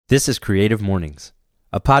This is Creative Mornings,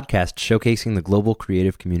 a podcast showcasing the global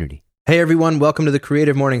creative community. Hey everyone, welcome to the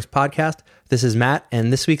Creative Mornings podcast. This is Matt,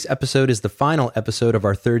 and this week's episode is the final episode of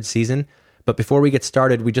our third season. But before we get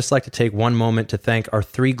started, we'd just like to take one moment to thank our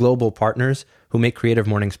three global partners who make Creative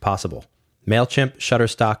Mornings possible: MailChimp,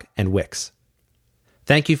 Shutterstock, and Wix.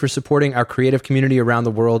 Thank you for supporting our creative community around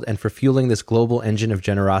the world and for fueling this global engine of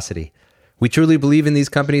generosity. We truly believe in these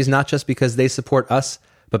companies not just because they support us,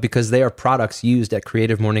 but because they are products used at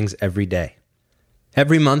Creative Mornings every day.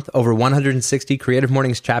 Every month, over 160 Creative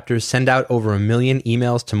Mornings chapters send out over 1 million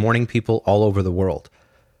emails to morning people all over the world.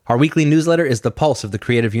 Our weekly newsletter is the pulse of the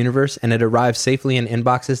creative universe, and it arrives safely in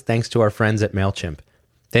inboxes thanks to our friends at MailChimp.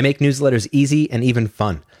 They make newsletters easy and even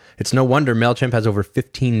fun. It's no wonder MailChimp has over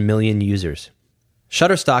 15 million users.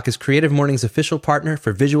 Shutterstock is Creative Mornings' official partner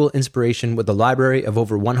for visual inspiration with a library of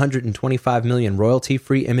over 125 million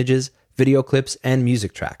royalty-free images, video clips, and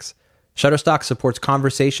music tracks. Shutterstock supports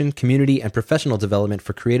conversation, community, and professional development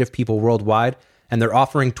for creative people worldwide, and they're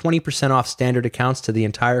offering 20% off standard accounts to the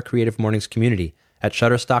entire Creative Mornings community at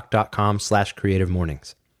shutterstock.com/Creative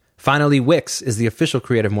Mornings. Finally, Wix is the official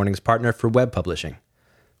Creative Mornings partner for web publishing.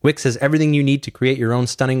 Wix has everything you need to create your own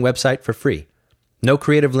stunning website for free. No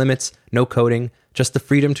creative limits, no coding, just the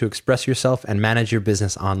freedom to express yourself and manage your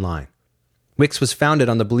business online. Wix was founded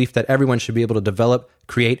on the belief that everyone should be able to develop,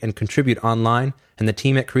 create, and contribute online, and the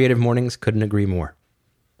team at Creative Mornings couldn't agree more.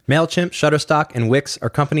 MailChimp, Shutterstock, and Wix are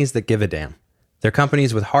companies that give a damn. They're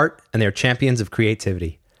companies with heart, and they're champions of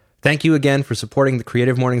creativity. Thank you again for supporting the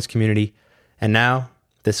Creative Mornings community. And now,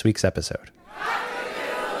 this week's episode.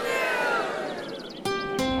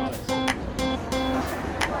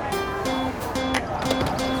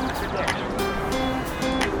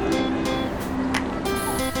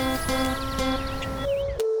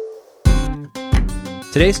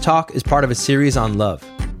 Today's talk is part of a series on love.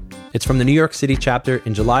 It's from the New York City chapter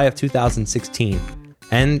in July of 2016,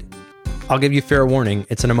 and I'll give you fair warning,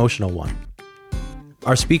 it's an emotional one.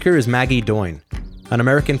 Our speaker is Maggie Doyne, an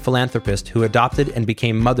American philanthropist who adopted and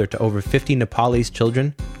became mother to over 50 Nepalese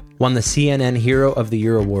children, won the CNN Hero of the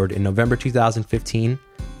Year Award in November 2015,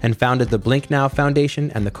 and founded the Blink Now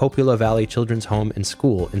Foundation and the Copula Valley Children's Home and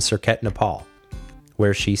School in Surkhet, Nepal,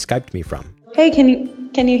 where she Skyped me from. Hey, can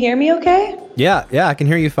you hear me okay? Yeah, I can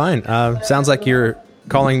hear you fine. Sounds like you're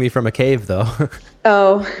calling me from a cave, though.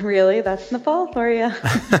 Oh, really? That's Nepal for you.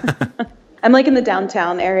 I'm like in the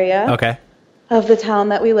downtown area of the town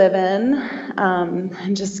that we live in.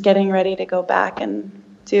 I'm just getting ready to go back and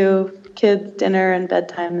do kids' dinner and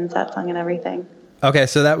bedtime and satsang and everything. Okay,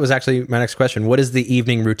 so that was actually my next question. What is the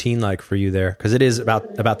evening routine like for you there? Because it is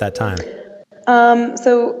about that time.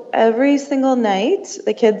 So every single night,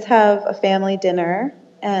 the kids have a family dinner,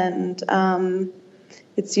 and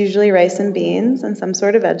it's usually rice and beans and some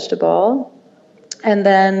sort of vegetable. And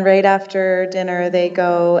then right after dinner, they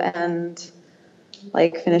go and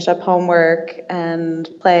finish up homework and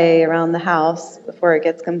play around the house before it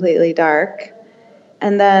gets completely dark.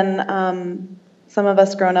 And then some of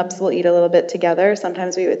us grown-ups will eat a little bit together.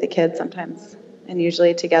 Sometimes we eat with the kids, sometimes and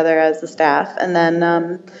usually together as the staff. And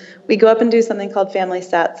then we go up and do something called family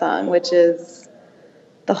satsang, which is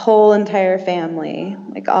the whole entire family,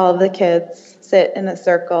 all of the kids sit in a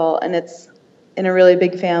circle, and it's in a really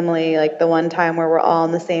big family, the one time where we're all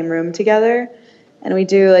in the same room together. And we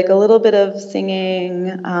do a little bit of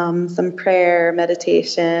singing, some prayer,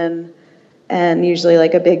 meditation, and usually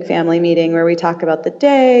a big family meeting where we talk about the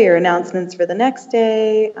day or announcements for the next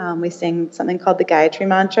day. We sing something called the Gayatri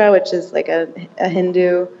Mantra, which is a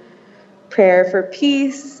Hindu prayer for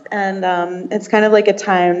peace. And it's kind of a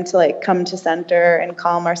time to come to center and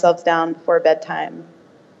calm ourselves down before bedtime.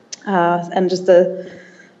 And just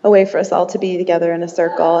a way for us all to be together in a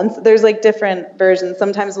circle. And so there's different versions.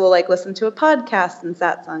 Sometimes we'll listen to a podcast and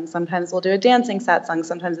satsang. Sometimes we'll do a dancing satsang.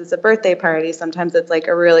 Sometimes it's a birthday party. Sometimes it's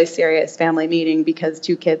a really serious family meeting because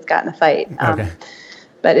two kids got in a fight.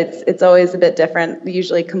 But it's always a bit different,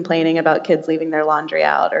 usually complaining about kids leaving their laundry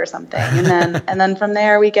out or something. And then from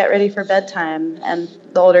there we get ready for bedtime, and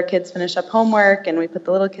the older kids finish up homework, and we put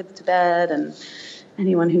the little kids to bed, and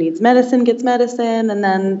anyone who needs medicine gets medicine, and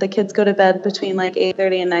then the kids go to bed between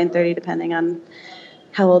 8:30 and 9:30 depending on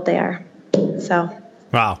how old they are. So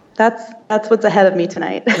wow. That's what's ahead of me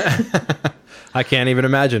tonight. I can't even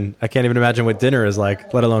imagine what dinner is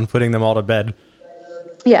like, let alone putting them all to bed.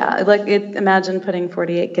 Yeah, imagine putting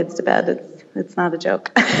 48 kids to bed. It's not a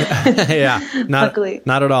joke. Yeah,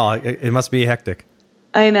 not at all. It must be hectic.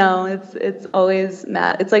 I know, it's always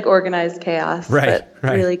mad. It's organized chaos, but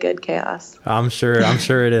really good chaos. I'm sure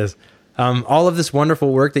it is. All of this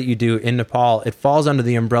wonderful work that you do in Nepal, it falls under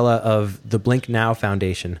the umbrella of the Blink Now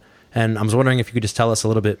Foundation. And I was wondering if you could just tell us a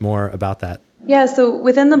little bit more about that. Yeah, so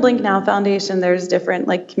within the Blink Now Foundation, there's different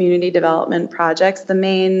like community development projects. Our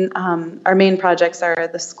main projects are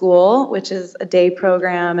the school, which is a day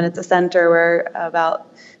program, and it's a center where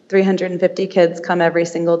about 350 kids come every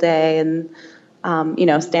single day, and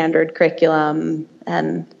standard curriculum,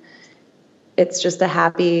 and it's just a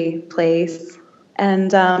happy place.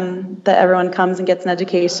 And that everyone comes and gets an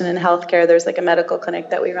education in healthcare. There's like a medical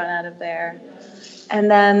clinic that we run out of there.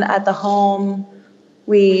 And then at the home,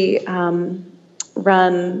 we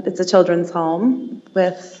it's a children's home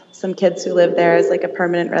with some kids who live there as like a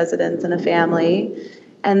permanent residence and a family.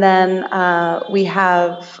 And then we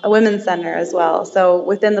have a women's center as well. So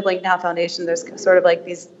within the Blink Now Foundation, there's sort of like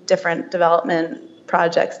these different development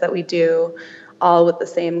projects that we do, all with the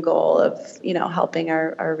same goal of, helping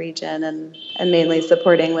our region and mainly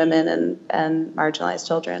supporting women and marginalized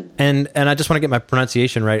children. And I just want to get my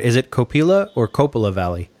pronunciation right. Is it Kopila or Kopila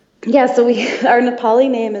Valley? Yeah, so our Nepali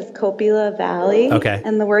name is Kopila Valley. Okay.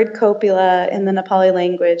 And the word Kopila in the Nepali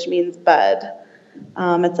language means bud.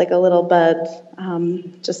 It's like a little bud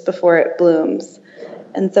just before it blooms.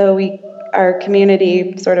 And so our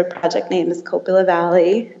community sort of project name is Kopila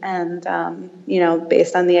Valley. And,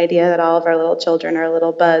 based on the idea that all of our little children are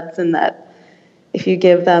little buds, and that if you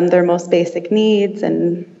give them their most basic needs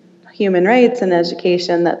and human rights and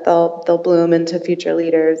education, that they'll bloom into future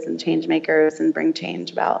leaders and change makers and bring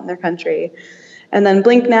change about in their country. And then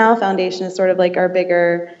Blink Now Foundation is sort of like our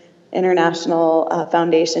bigger international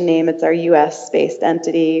foundation name. It's our US-based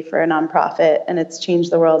entity for a nonprofit, and it's changed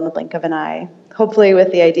the world in the blink of an eye. Hopefully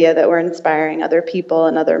with the idea that we're inspiring other people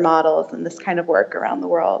and other models in this kind of work around the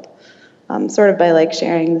world, sort of by like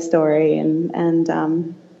sharing the story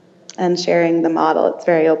and sharing the model. It's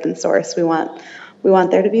very open source. We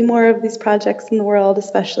want there to be more of these projects in the world,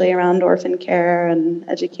 especially around orphan care and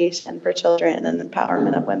education for children and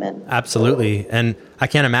empowerment of women. Absolutely. And I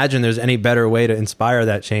can't imagine there's any better way to inspire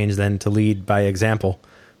that change than to lead by example,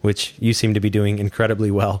 which you seem to be doing incredibly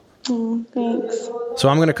well. Thanks. So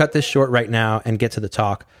I'm going to cut this short right now and get to the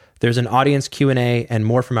talk. There's an audience Q&A and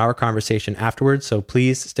more from our conversation afterwards, so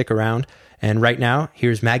please stick around. And right now,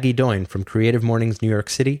 here's Maggie Doyne from Creative Mornings New York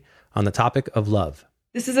City on the topic of love.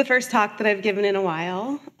 This is the first talk that I've given in a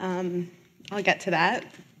while. I'll get to that.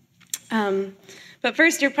 But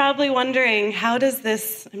first, you're probably wondering, how does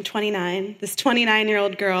I'm 29, this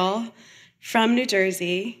 29-year-old girl from New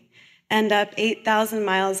Jersey end up 8,000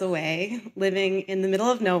 miles away, living in the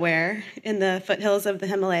middle of nowhere in the foothills of the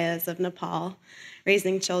Himalayas of Nepal,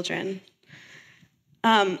 raising children?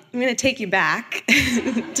 I'm going to take you back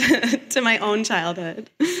to my own childhood.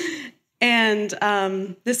 And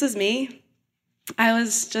this was me. I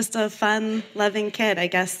was just a fun, loving kid. I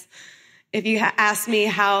guess if you asked me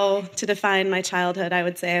how to define my childhood, I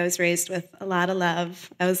would say I was raised with a lot of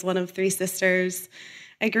love. I was one of 3 sisters.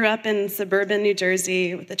 I grew up in suburban New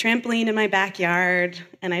Jersey with a trampoline in my backyard,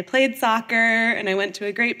 and I played soccer, and I went to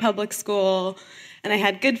a great public school, and I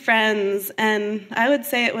had good friends, and I would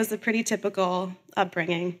say it was a pretty typical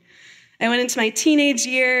upbringing. I went into my teenage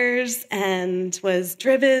years and was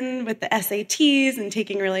driven with the SATs and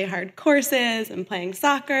taking really hard courses and playing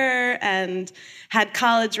soccer and had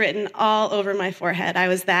college written all over my forehead. I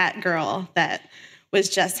was that girl that was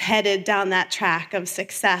just headed down that track of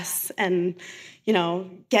success and,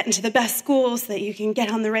 get into the best schools so that you can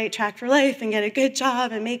get on the right track for life and get a good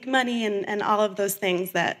job and make money and all of those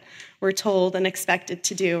things that we're told and expected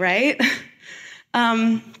to do, right?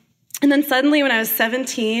 And then suddenly when I was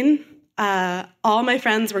 17, all my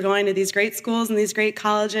friends were going to these great schools and these great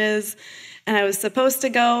colleges, and I was supposed to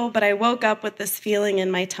go, but I woke up with this feeling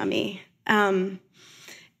in my tummy. And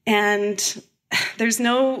there's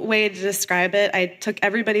no way to describe it. I took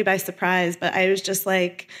everybody by surprise, but I was just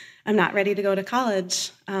like, I'm not ready to go to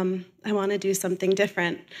college. I want to do something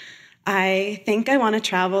different. I think I want to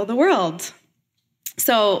travel the world.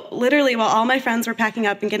 So literally, while all my friends were packing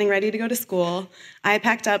up and getting ready to go to school, I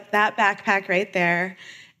packed up that backpack right there,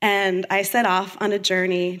 and I set off on a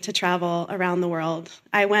journey to travel around the world.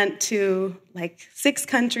 I went to 6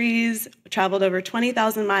 countries, traveled over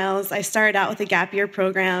 20,000 miles. I started out with a gap year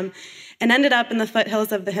program and ended up in the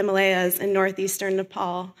foothills of the Himalayas in northeastern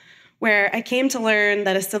Nepal, where I came to learn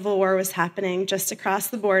that a civil war was happening just across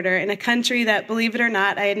the border in a country that, believe it or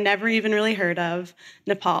not, I had never even really heard of,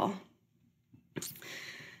 Nepal.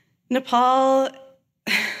 Nepal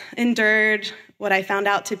endured what I found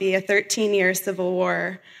out to be a 13-year civil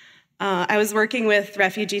war I was working with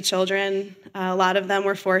refugee children. A lot of them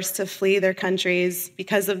were forced to flee their countries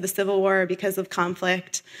because of the Civil War, because of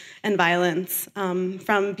conflict and violence,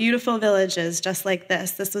 from beautiful villages just like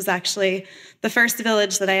this. This was actually the first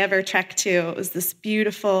village that I ever trekked to. It was this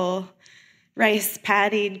beautiful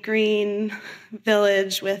rice-paddied green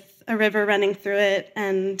village with a river running through it,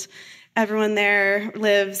 and everyone there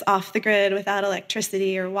lives off the grid without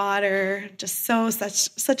electricity or water. Just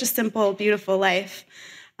such a simple, beautiful life.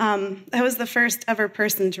 I was the first ever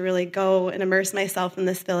person to really go and immerse myself in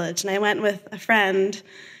this village. And I went with a friend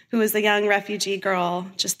who was a young refugee girl,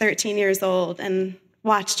 just 13 years old, and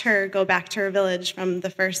watched her go back to her village from the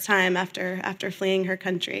first time after fleeing her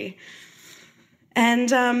country. And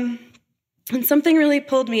something really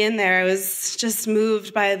pulled me in there. I was just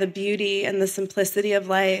moved by the beauty and the simplicity of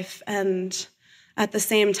life. And at the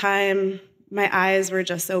same time, my eyes were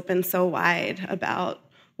just open so wide about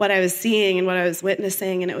what I was seeing and what I was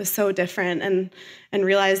witnessing, and it was so different, and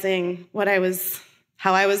realizing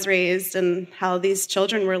how I was raised and how these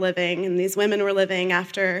children were living and these women were living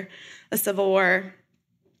after a civil war.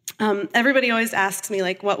 Everybody always asks me,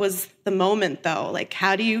 like, what was the moment, though? Like,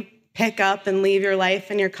 how do you pick up and leave your life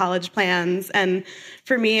and your college plans? And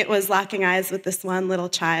for me, it was locking eyes with this one little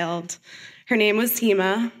child. Her name was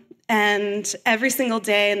Hema. And every single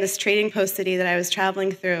day in this trading post city that I was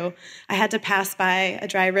traveling through, I had to pass by a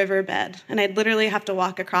dry riverbed, and I'd literally have to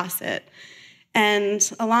walk across it. And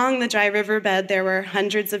along the dry riverbed, there were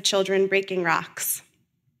hundreds of children breaking rocks.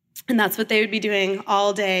 And that's what they would be doing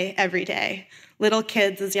all day, every day. Little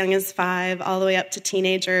kids as young as 5, all the way up to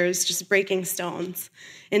teenagers, just breaking stones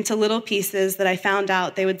into little pieces that I found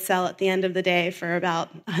out they would sell at the end of the day for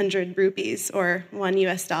about 100 rupees, or $1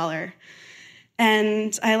 US.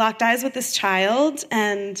 And I locked eyes with this child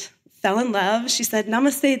and fell in love. She said,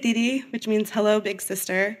 "Namaste, Didi," which means hello, big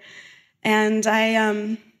sister. And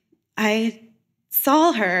I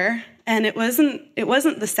saw her, and it wasn't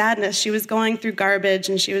the sadness. She was going through garbage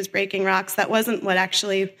and she was breaking rocks. That wasn't what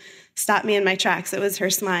actually stopped me in my tracks. It was her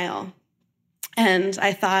smile. And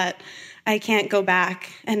I thought, I can't go back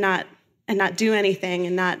and not do anything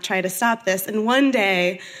and not try to stop this. And one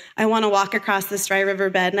day, I want to walk across this dry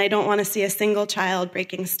riverbed, and I don't want to see a single child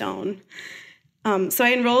breaking stone. So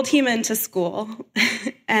I enrolled Hema into school,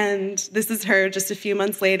 and this is her just a few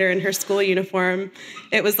months later in her school uniform.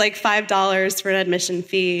 It was like $5 for an admission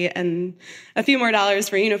fee and a few more dollars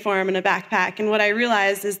for uniform and a backpack. And what I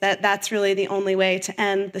realized is that that's really the only way to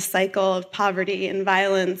end the cycle of poverty and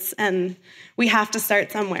violence, and we have to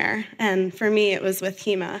start somewhere. And for me, it was with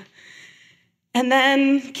Hema. And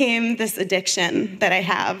then came this addiction that I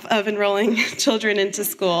have of enrolling children into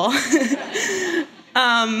school.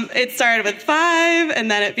 It started with 5, and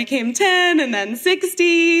then it became 10, and then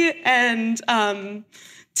 60. And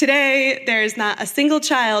today, there's not a single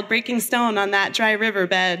child breaking stone on that dry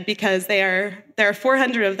riverbed because there are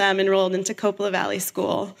 400 of them enrolled into Coppola Valley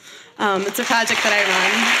School. It's a project that I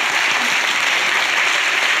run.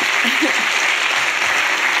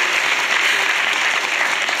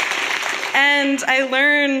 And I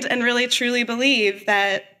learned and really truly believe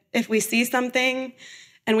that if we see something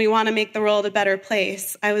and we want to make the world a better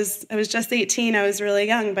place, I was just 18, I was really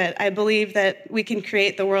young, but I believe that we can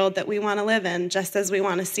create the world that we want to live in just as we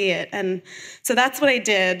want to see it. And so that's what I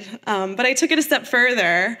did. But I took it a step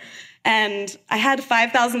further, and I had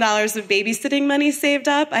 $5,000 of babysitting money saved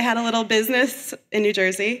up. I had a little business in New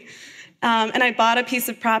Jersey, and I bought a piece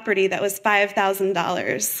of property that was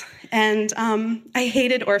 $5,000. And I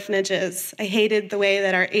hated orphanages. I hated the way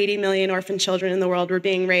that our 80 million orphan children in the world were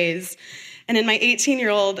being raised. And in my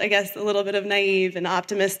 18-year-old, I guess a little bit of naive and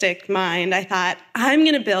optimistic mind, I thought, I'm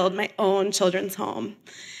going to build my own children's home.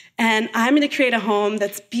 And I'm going to create a home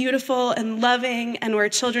that's beautiful and loving and where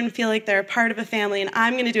children feel like they're a part of a family, and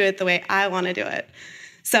I'm going to do it the way I want to do it.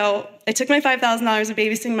 So I took my $5,000 of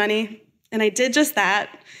babysitting money, and I did just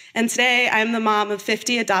that. And today, I'm the mom of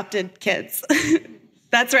 50 adopted kids.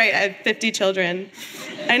 That's right, I have 50 children.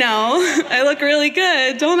 I know, I look really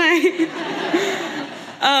good, don't I?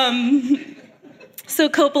 So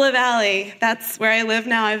Coppola Valley, that's where I live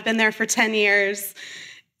now. I've been there for 10 years.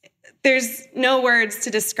 There's no words to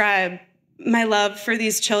describe my love for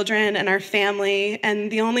these children and our family,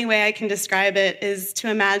 and the only way I can describe it is to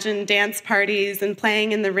imagine dance parties and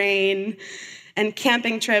playing in the rain and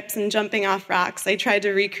camping trips and jumping off rocks. I tried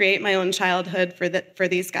to recreate my own childhood for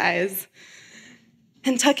these guys.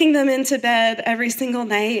 And tucking them into bed every single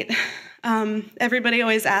night. Everybody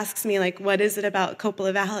always asks me, like, what is it about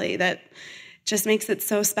Coppola Valley that just makes it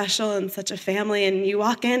so special and such a family? And you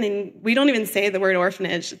walk in and we don't even say the word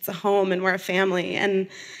orphanage. It's a home and we're a family. And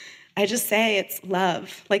I just say it's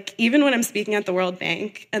love. Like, even when I'm speaking at the World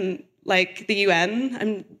Bank and like the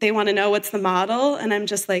UN. They want to know what's the model, and I'm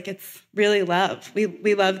just like, it's really love.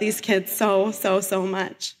 We love these kids so, so, so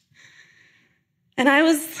much. And I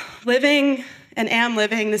was living and am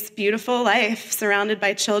living this beautiful life surrounded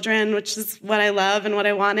by children, which is what I love and what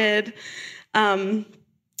I wanted.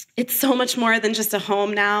 It's so much more than just a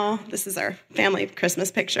home now. This is our family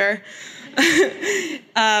Christmas picture.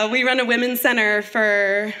 We run a women's center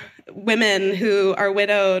for women who are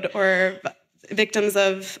widowed or victims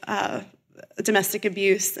of domestic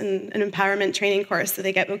abuse, and an empowerment training course, so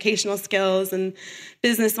they get vocational skills and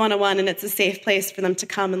business 101, and it's a safe place for them to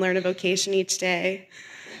come and learn a vocation each day.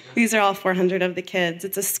 These are all 400 of the kids.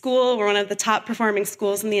 It's a school. We're one of the top performing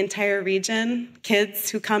schools in the entire region. Kids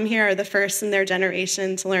who come here are the first in their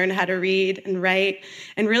generation to learn how to read and write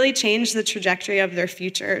and really change the trajectory of their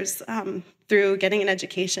futures through getting an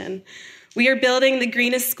education. We are building the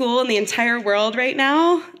greenest school in the entire world right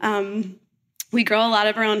now. We grow a lot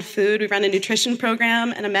of our own food. We run a nutrition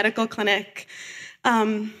program and a medical clinic.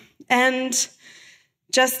 And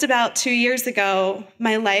just about 2 years ago,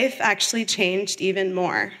 my life actually changed even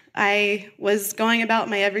more. I was going about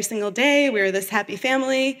my every single day. We were this happy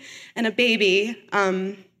family, and a baby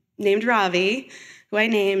named Ravi, who I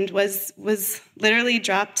named, was literally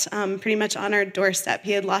dropped pretty much on our doorstep.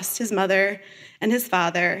 He had lost his mother and his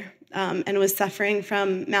father and was suffering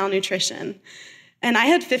from malnutrition. And I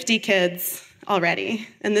had 50 kids already,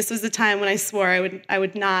 and this was the time when I swore I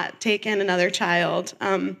would not take in another child.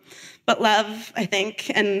 But love, I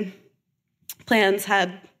think, and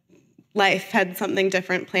life had something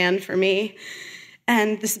different planned for me.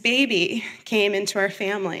 And this baby came into our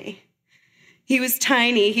family. He was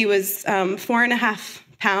tiny. He was 4.5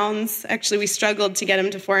 pounds. Actually, we struggled to get him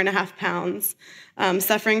to 4.5 pounds.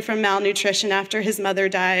 Suffering from malnutrition after his mother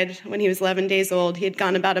died when he was 11 days old. He had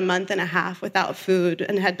gone about a month and a half without food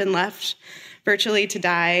and had been left virtually to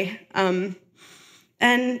die.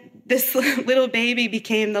 And this little baby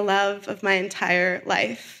became the love of my entire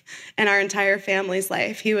life and our entire family's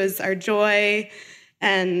life. He was our joy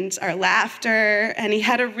and our laughter, and he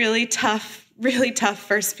had a really tough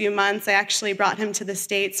first few months. I actually brought him to the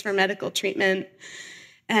States for medical treatment,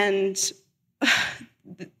 and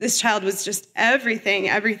this child was just everything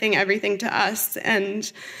to us.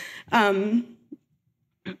 And gosh,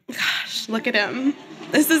 look at him.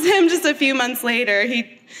 This is him just a few months later.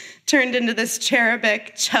 He turned into this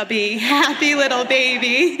cherubic, chubby, happy little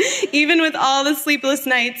baby. Even with all the sleepless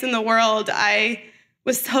nights in the world, I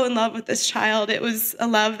was so in love with this child. It was a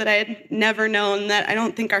love that I had never known, that I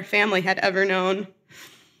don't think our family had ever known.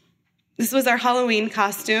 This was our Halloween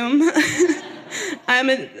costume.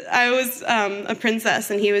 I was a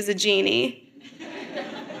princess and he was a genie.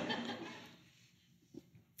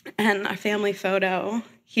 And our family photo,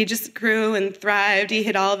 he just grew and thrived. He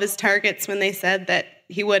hit all of his targets when they said that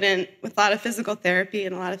he wouldn't, with a lot of physical therapy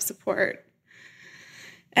and a lot of support.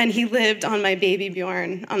 And he lived on my baby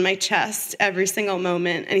Bjorn, on my chest every single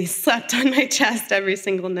moment, and he slept on my chest every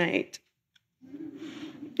single night.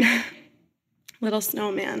 Little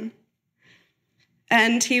snowman.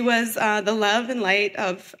 And he was the love and light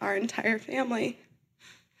of our entire family.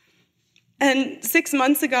 And 6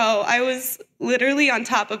 months ago, I was literally on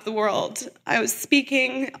top of the world. I was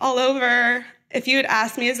speaking all over. If you had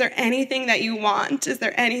asked me, is there anything that you want? Is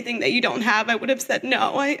there anything that you don't have? I would have said,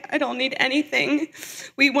 no, I don't need anything.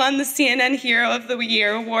 We won the CNN Hero of the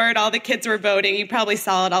Year award. All the kids were voting. You probably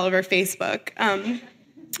saw it all over Facebook.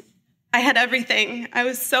 I had everything. I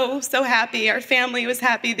was so, so happy. Our family was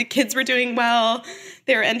happy. The kids were doing well.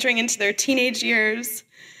 They were entering into their teenage years.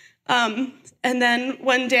 And then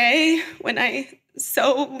one day, when I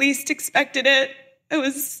so least expected it, I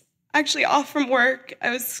was actually off from work.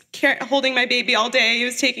 I was holding my baby all day. He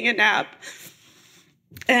was taking a nap.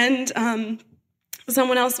 And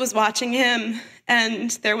someone else was watching him,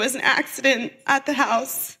 and there was an accident at the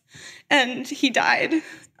house, and he died.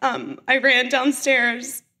 I ran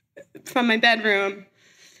downstairs from my bedroom,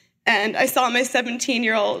 and I saw my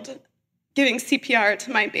 17-year-old giving CPR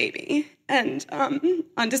to my baby. And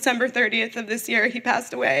on December 30th of this year, he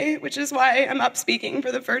passed away, which is why I'm up speaking for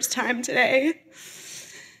the first time today.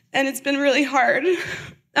 And it's been really hard.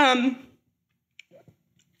 I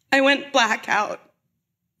went blackout.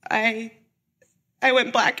 I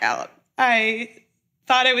went blackout. I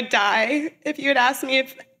thought I would die. If you had asked me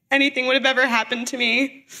if anything would have ever happened to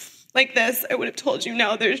me like this, I would have told you,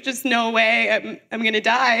 no, there's just no way I'm going to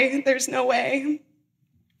die. There's no way.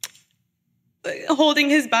 Holding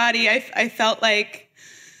his body, I felt like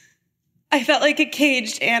a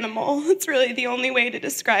caged animal. It's really the only way to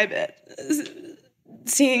describe it.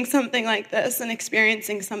 Seeing something like this and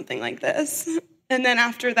experiencing something like this. And then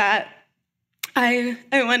after that, I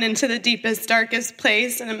went into the deepest, darkest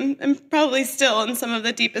place, and I'm probably still in some of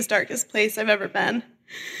the deepest, darkest place I've ever been.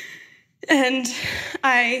 And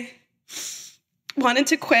I wanted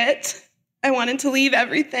to quit. I wanted to leave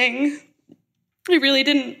everything. I really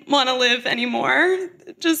didn't want to live anymore.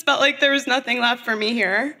 It just felt like there was nothing left for me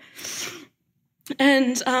here.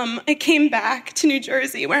 And I came back to New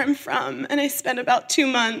Jersey, where I'm from, and I spent about 2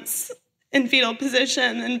 months in fetal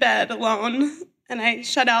position in bed alone. And I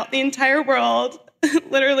shut out the entire world,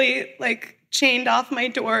 literally like chained off my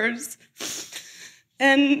doors.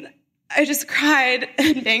 And I just cried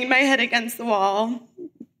and banged my head against the wall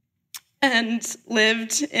and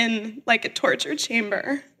lived in like a torture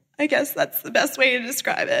chamber. I guess that's the best way to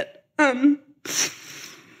describe it. And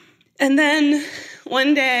then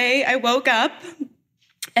one day I woke up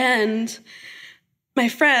and my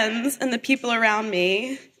friends and the people around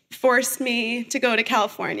me forced me to go to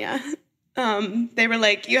California. They were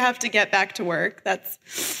like, you have to get back to work.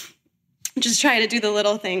 Just try to do the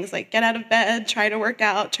little things, like get out of bed, try to work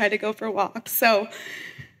out, try to go for walks. So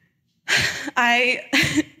oh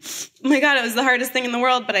my God, it was the hardest thing in the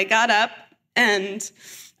world, but I got up and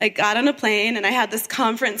I got on a plane and I had this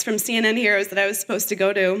conference from CNN Heroes that I was supposed to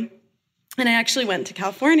go to. And I actually went to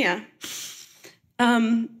California.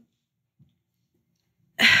 And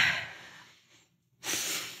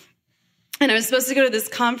I was supposed to go to this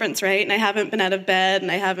conference, right? And I haven't been out of bed, and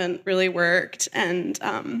I haven't really worked. And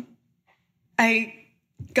I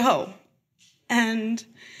go, and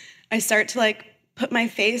I start to, like, put my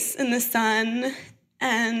face in the sun,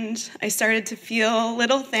 and I started to feel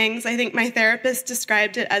little things. I think my therapist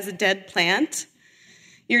described it as a dead plant.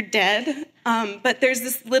 You're dead, but there's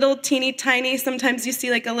this little teeny tiny, sometimes you see,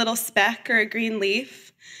 like, a little speck or a green leaf.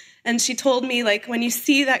 And she told me, like, when you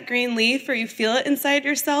see that green leaf or you feel it inside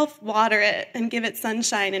yourself, water it and give it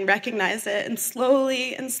sunshine and recognize it. And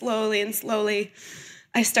slowly and slowly and slowly,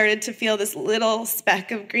 I started to feel this little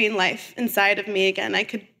speck of green life inside of me again. I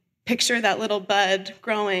could picture that little bud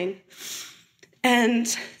growing.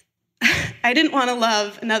 And I didn't want to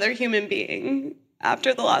love another human being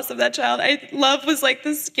after the loss of that child. Love was like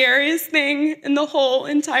the scariest thing in the whole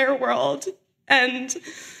entire world. And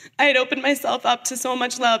I had opened myself up to so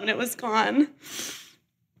much love, and it was gone.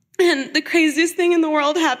 And the craziest thing in the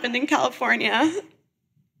world happened in California.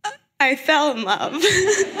 I fell in love.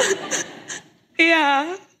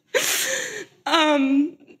 Yeah.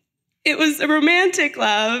 It was a romantic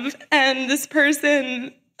love, and this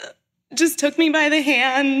person just took me by the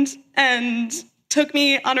hand and took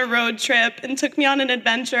me on a road trip and took me on an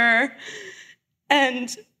adventure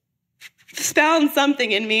and found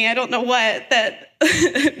something in me, I don't know what, that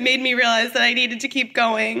made me realize that I needed to keep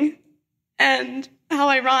going. And how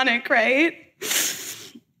ironic, right?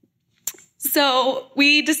 So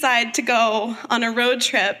we decide to go on a road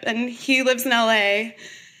trip, and he lives in LA,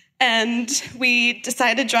 and we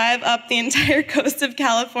decided to drive up the entire coast of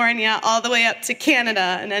California all the way up to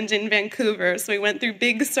Canada and end in Vancouver. So we went through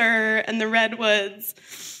Big Sur and the Redwoods,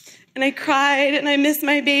 and I cried, and I missed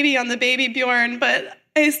my baby on the Baby Bjorn, but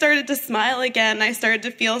I started to smile again. I started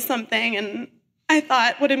to feel something, and I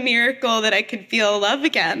thought, what a miracle that I could feel love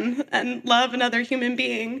again and love another human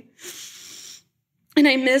being. And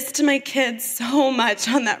I missed my kids so much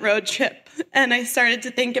on that road trip, and I started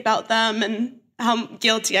to think about them and how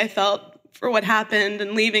guilty I felt for what happened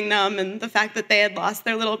and leaving them and the fact that they had lost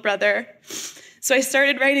their little brother. So I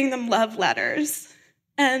started writing them love letters,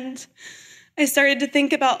 and I started to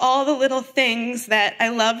think about all the little things that I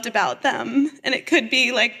loved about them. And it could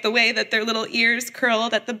be like the way that their little ears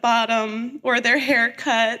curled at the bottom, or their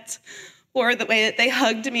haircut, or the way that they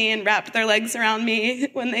hugged me and wrapped their legs around me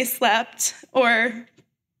when they slept, or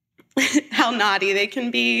how naughty they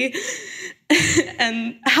can be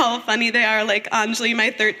and how funny they are. Like Anjali,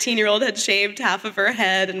 my 13-year-old, had shaved half of her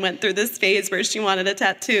head and went through this phase where she wanted a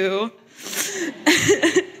tattoo.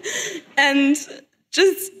 And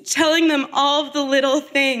just telling them all of the little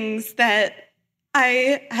things that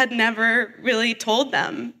I had never really told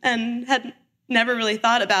them and had never really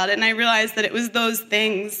thought about it. And I realized that it was those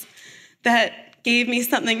things that gave me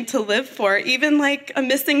something to live for, even like a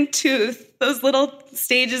missing tooth, those little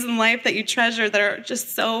stages in life that you treasure that are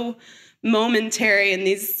just so momentary in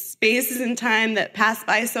these spaces in time that pass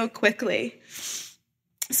by so quickly.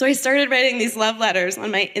 So I started writing these love letters on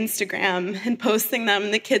my Instagram and posting them,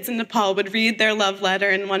 and the kids in Nepal would read their love letter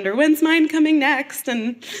and wonder, when's mine coming next?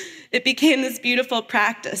 And it became this beautiful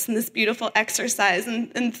practice and this beautiful exercise.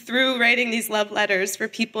 And through writing these love letters for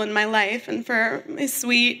people in my life and for my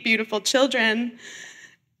sweet, beautiful children,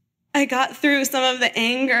 I got through some of the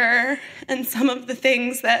anger and some of the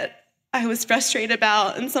things that I was frustrated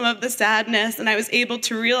about and some of the sadness, and I was able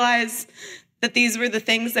to realize that these were the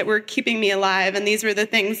things that were keeping me alive, and these were the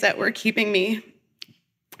things that were keeping me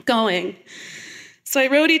going. So I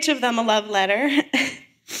wrote each of them a love letter,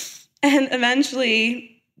 and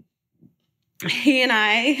eventually he and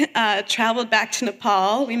I traveled back to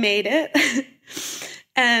Nepal. We made it.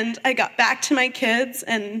 And I got back to my kids,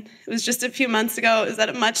 and it was just a few months ago. It was at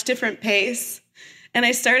a much different pace. And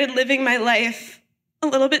I started living my life a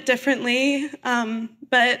little bit differently,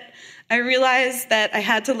 but I realized that I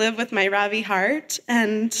had to live with my Ravi heart,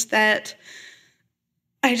 and that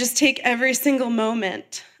I just take every single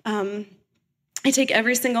moment. I take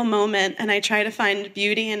every single moment, and I try to find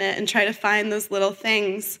beauty in it and try to find those little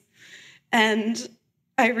things. And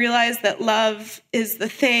I realized that love is the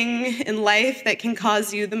thing in life that can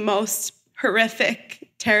cause you the most horrific,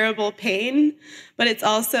 terrible pain, but it's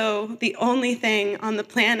also the only thing on the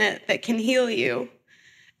planet that can heal you.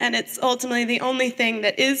 And it's ultimately the only thing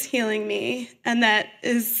that is healing me and that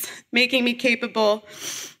is making me capable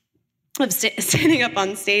of standing up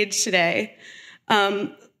on stage today.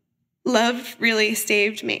 Love really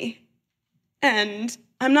saved me. And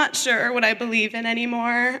I'm not sure what I believe in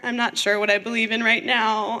anymore. I'm not sure what I believe in right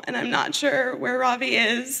now, and I'm not sure where Ravi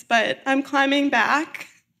is, but I'm climbing back,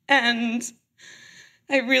 and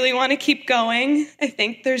I really want to keep going. I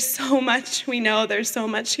think there's so much, we know there's so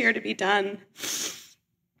much here to be done.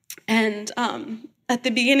 And at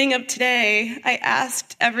the beginning of today, I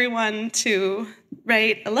asked everyone to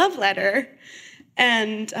write a love letter,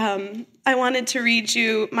 and I wanted to read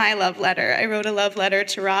you my love letter. I wrote a love letter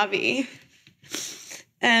to Ravi.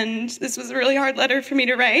 And this was a really hard letter for me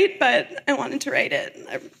to write, but I wanted to write it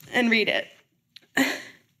and read it.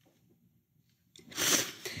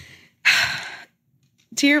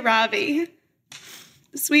 Dear Ravi,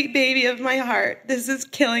 sweet baby of my heart, this is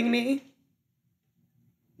killing me.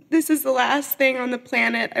 This is the last thing on the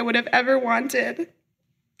planet I would have ever wanted.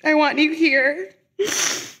 I want you here.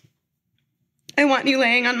 I want you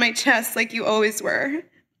laying on my chest like you always were.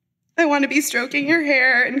 I want to be stroking your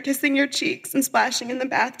hair and kissing your cheeks and splashing in the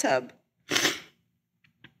bathtub.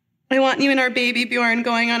 I want you and our baby Bjorn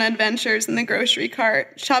going on adventures in the grocery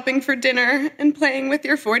cart, shopping for dinner, and playing with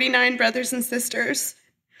your 49 brothers and sisters.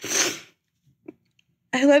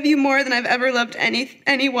 I love you more than I've ever loved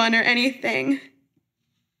anyone or anything.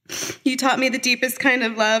 You taught me the deepest kind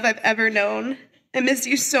of love I've ever known. I miss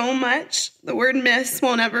you so much. The word miss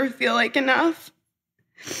won't ever feel like enough.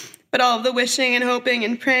 But all of the wishing and hoping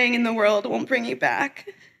and praying in the world won't bring you back.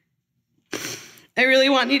 I really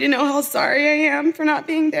want you to know how sorry I am for not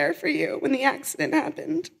being there for you when the accident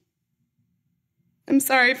happened. I'm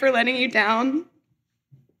sorry for letting you down.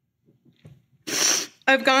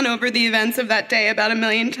 I've gone over the events of that day about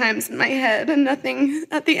 1,000,000 times in my head, and nothing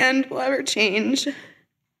at the end will ever change.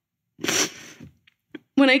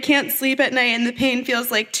 When I can't sleep at night and the pain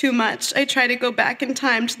feels like too much, I try to go back in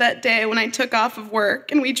time to that day when I took off of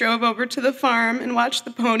work and we drove over to the farm and watched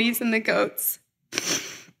the ponies and the goats.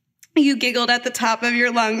 You giggled at the top of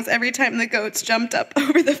your lungs every time the goats jumped up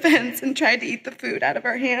over the fence and tried to eat the food out of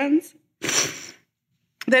our hands.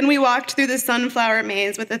 Then we walked through the sunflower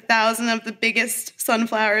maze with 1,000 of the biggest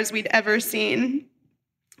sunflowers we'd ever seen.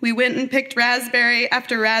 We went and picked raspberry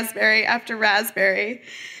after raspberry after raspberry,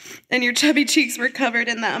 and your chubby cheeks were covered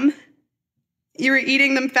in them. You were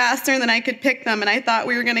eating them faster than I could pick them, and I thought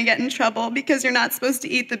we were going to get in trouble because you're not supposed to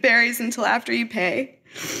eat the berries until after you pay.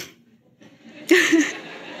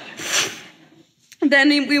 Then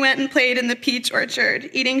we went and played in the peach orchard,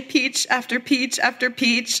 eating peach after peach after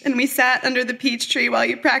peach, and we sat under the peach tree while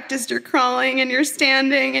you practiced your crawling and your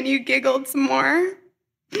standing, and you giggled some more.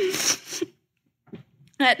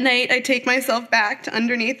 At night, I take myself back to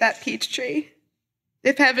underneath that peach tree.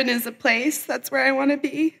 If heaven is a place, that's where I want to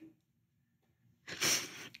be.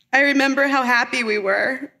 I remember how happy we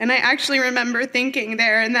were, and I actually remember thinking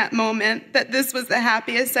there in that moment that this was the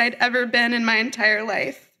happiest I'd ever been in my entire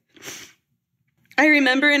life. I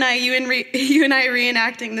remember you and I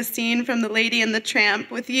reenacting the scene from The Lady and the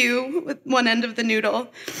Tramp with you with one end of the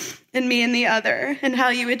noodle and me in the other, and how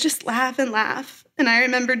you would just laugh and laugh. And I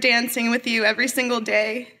remember dancing with you every single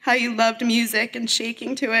day, how you loved music and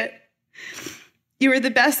shaking to it. You were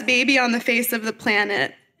the best baby on the face of the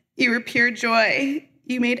planet. You were pure joy.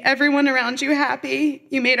 You made everyone around you happy.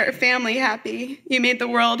 You made our family happy. You made the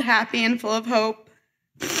world happy and full of hope.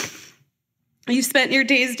 You spent your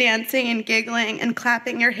days dancing and giggling and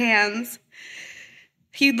clapping your hands.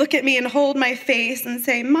 You'd look at me and hold my face and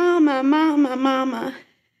say, "Mama, mama, mama."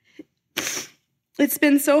 It's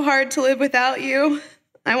been so hard to live without you.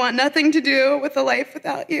 I want nothing to do with a life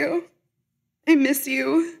without you. I miss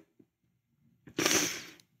you.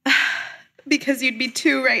 Because you'd be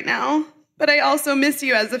 2 right now, But I also miss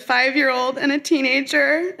you as a 5-year-old and a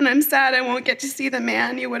teenager, and I'm sad I won't get to see the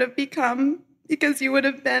man you would have become, because you would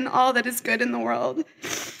have been all that is good in the world.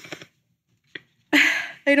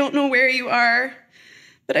 I don't know where you are,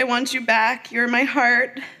 but I want you back. You're my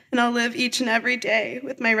heart, and I'll live each and every day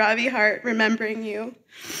with my Ravi heart remembering you.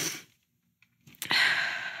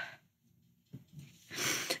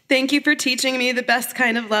 Thank you for teaching me the best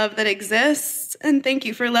kind of love that exists, and thank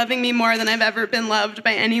you for loving me more than I've ever been loved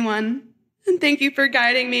by anyone. And thank you for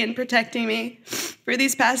guiding me and protecting me for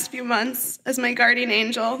these past few months as my guardian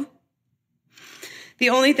angel. The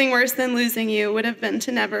only thing worse than losing you would have been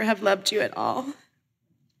to never have loved you at all.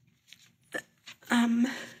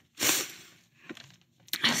 That's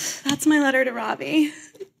my letter to Ravi.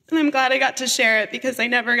 And I'm glad I got to share it because I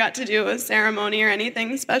never got to do a ceremony or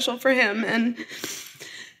anything special for him. And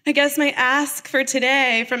I guess my ask for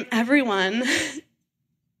today from everyone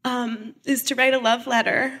is to write a love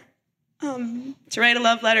letter. To write a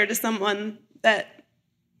love letter to someone that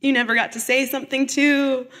you never got to say something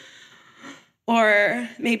to, or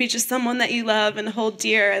maybe just someone that you love and hold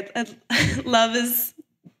dear. Love is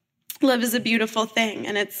a beautiful thing,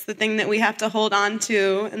 and it's the thing that we have to hold on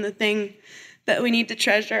to and the thing that we need to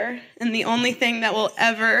treasure, and the only thing that will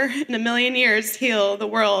ever in a million years heal the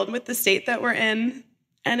world with the state that we're in.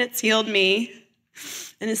 And it's healed me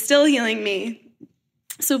and is still healing me.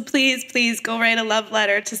 So please, please go write a love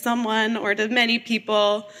letter to someone or to many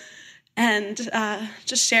people and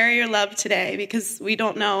just share your love today, because we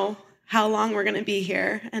don't know how long we're going to be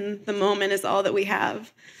here, and the moment is all that we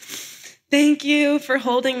have. Thank you for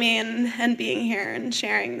holding me and being here and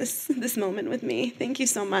sharing this moment with me. Thank you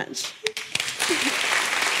so much.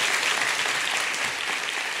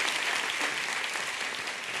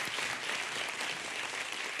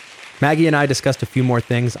 Maggie and I discussed a few more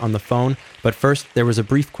things on the phone, but first there was a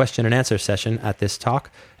brief question and answer session at this talk,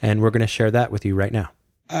 and we're going to share that with you right now.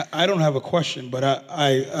 I don't have a question, but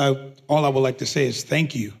I all I would like to say is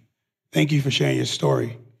thank you. Thank you for sharing your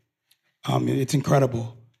story. It's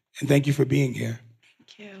incredible, and thank you for being here.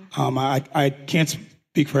 Thank you. I can't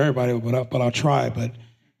speak for everybody, but I'll try.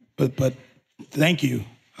 But thank you.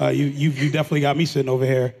 You definitely got me sitting over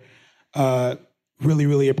here, really,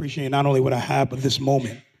 really appreciating not only what I have, but this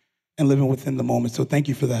moment and living within the moment. So thank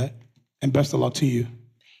you for that, and best of luck to you.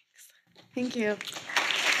 Thanks. Thank you.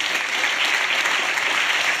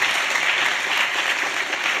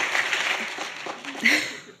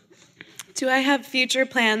 Do I have future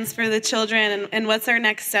plans for the children, and what's our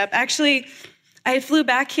next step? Actually, I flew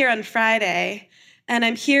back here on Friday, and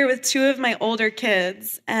I'm here with two of my older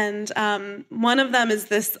kids, and one of them is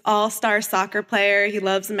this all-star soccer player. He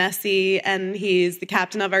loves Messi, and he's the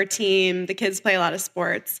captain of our team. The kids play a lot of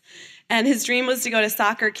sports. And his dream was to go to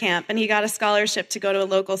soccer camp, and he got a scholarship to go to a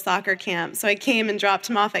local soccer camp. So I came and dropped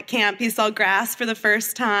him off at camp. He saw grass for the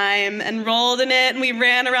first time and rolled in it, and we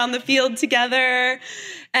ran around the field together.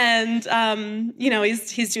 And,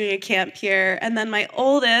 he's doing a camp here. And then my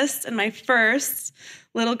oldest and my first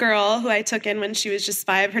little girl, who I took in when she was just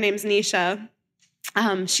 5, her name's Nisha,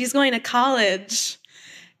 she's going to college.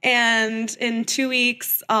 And in 2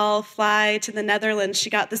 weeks, I'll fly to the Netherlands. She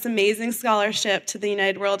got this amazing scholarship to the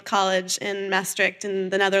United World College in Maastricht in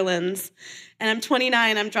the Netherlands. And I'm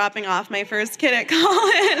 29, I'm dropping off my first kid at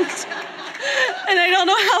college. And I don't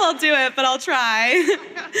know how I'll do it, but I'll try.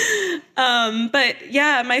 But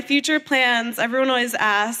yeah, my future plans, everyone always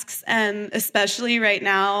asks, and especially right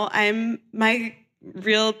now, my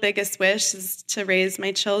real biggest wish is to raise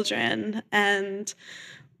my children. And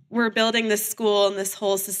we're building this school and this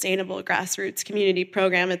whole sustainable grassroots community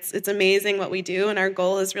program. It's amazing what we do, and our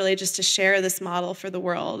goal is really just to share this model for the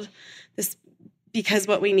world. Because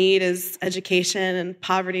what we need is education and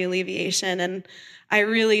poverty alleviation. And I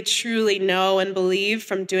really, truly know and believe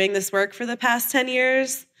from doing this work for the past 10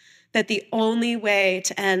 years that the only way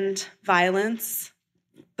to end violence,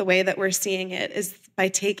 the way that we're seeing it, is by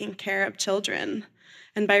taking care of children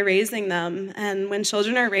and by raising them. And when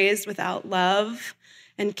children are raised without love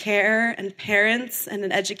and care and parents and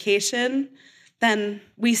an education, then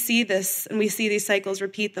we see this and we see these cycles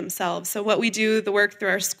repeat themselves. So what we do, the work through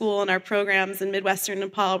our school and our programs in Midwestern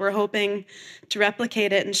Nepal, we're hoping to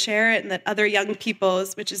replicate it and share it, and that other young people,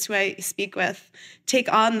 which is who I speak with,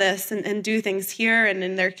 take on this and do things here and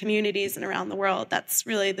in their communities and around the world. That's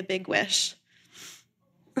really the big wish.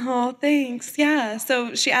 Oh, thanks. Yeah.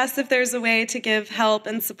 So she asked if there's a way to give help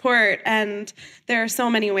and support, and there are so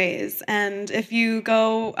many ways. And if you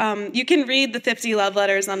go, you can read the 50 love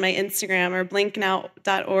letters on my Instagram or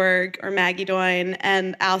blinknow.org or Maggie Doyne.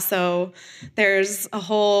 And also there's a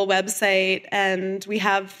whole website, and we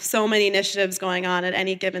have so many initiatives going on at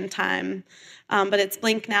any given time. But it's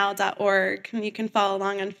blinknow.org, and you can follow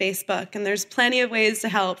along on Facebook. And there's plenty of ways to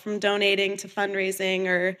help, from donating to fundraising,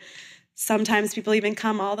 or sometimes people even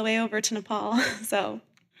come all the way over to Nepal. So,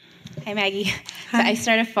 hi, Maggie. Hi. So I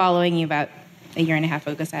started following you about a year and a half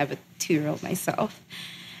ago because I have a 2-year-old myself.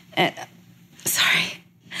 And sorry,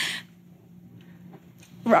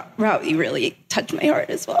 Robbie really touched my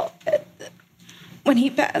heart as well. And when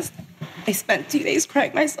he passed, I spent 2 days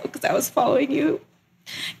crying myself because I was following your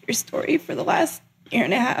story for the last year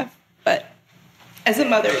and a half. But as a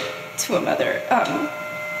mother to a mother,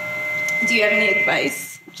 do you have any advice?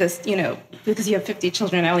 Just, because you have 50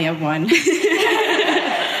 children, I only have one.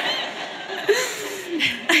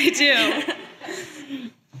 I do.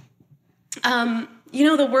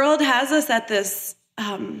 The world has us at this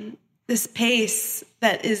pace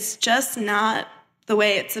that is just not the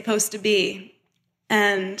way it's supposed to be.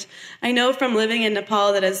 And I know from living in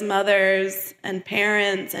Nepal that as mothers and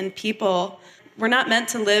parents and people, we're not meant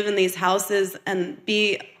to live in these houses and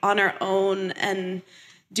be on our own and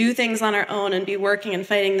do things on our own and be working and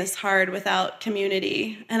fighting this hard without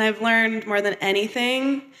community. And I've learned more than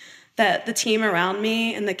anything that the team around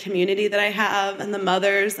me and the community that I have and the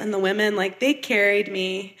mothers and the women, they carried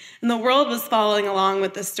me. And the world was following along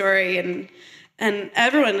with the story, and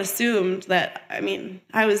everyone assumed that,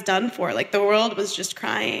 I was done for. The world was just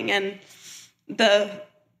crying. And the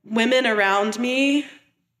women around me,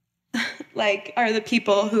 are the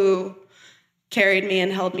people who carried me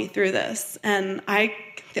and held me through this. And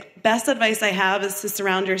the best advice I have is to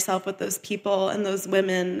surround yourself with those people and those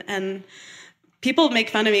women. And people make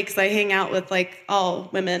fun of me because I hang out with all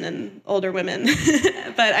women and older women.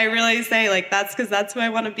 But I really say that's because that's who I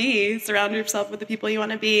want to be. Surround yourself with the people you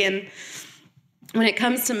want to be. And when it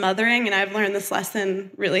comes to mothering, and I've learned this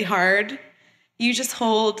lesson really hard, you just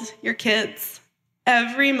hold your kids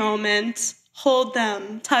every moment, hold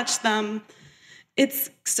them, touch them. It's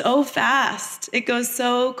so fast. It goes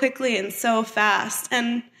so quickly and so fast.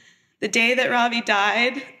 And the day that Ravi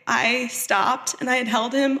died, I stopped and I had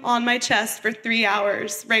held him on my chest for 3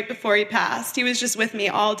 hours right before he passed. He was just with me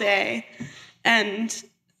all day. And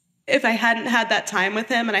if I hadn't had that time with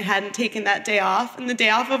him and I hadn't taken that day off, and the day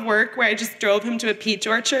off of work where I just drove him to a peach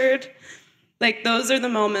orchard, those are the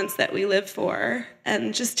moments that we live for,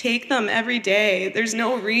 and just take them every day. There's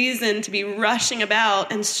no reason to be rushing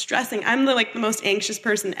about and stressing. I'm the most anxious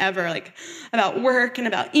person ever, about work and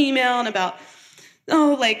about email and about,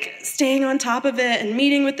 staying on top of it and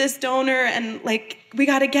meeting with this donor, and we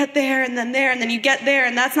got to get there and then you get there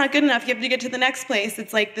and that's not good enough. You have to get to the next place.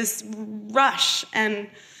 It's this rush. And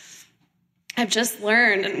I've just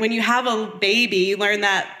learned, and when you have a baby, you learn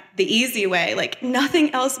that the easy way.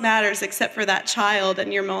 Nothing else matters except for that child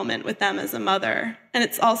and your moment with them as a mother. And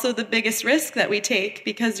it's also the biggest risk that we take,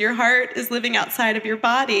 because your heart is living outside of your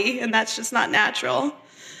body, and that's just not natural.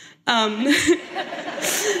 But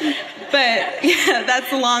yeah, that's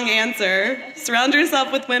the long answer. Surround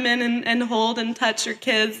yourself with women and hold and touch your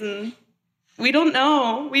kids. And we don't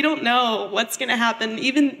know what's going to happen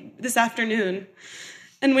even this afternoon.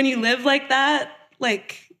 And when you live like that,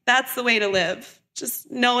 that's the way to live.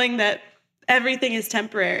 Just knowing that everything is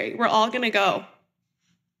temporary. We're all going to go.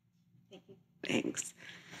 Thank you. Thanks.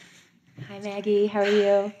 Hi, Maggie. How are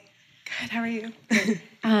you? Good. How are you?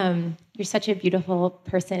 You're such a beautiful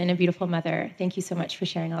person and a beautiful mother. Thank you so much for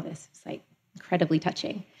sharing all this. It's incredibly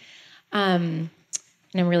touching. And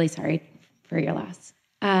I'm really sorry for your loss.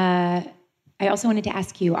 I also wanted to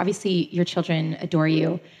ask you, obviously your children adore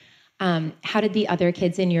you. How did the other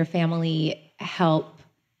kids in your family help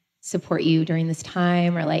support you during this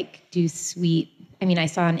time, or do sweet, I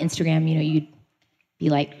saw on Instagram, you'd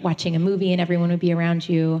be watching a movie and everyone would be around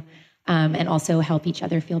you, and also help each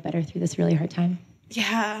other feel better through this really hard time?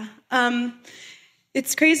 Yeah.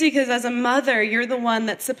 It's crazy because as a mother, you're the one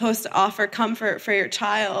that's supposed to offer comfort for your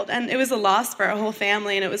child. And it was a loss for our whole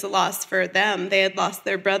family, and it was a loss for them. They had lost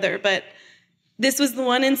their brother, but this was the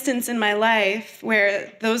one instance in my life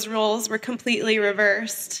where those roles were completely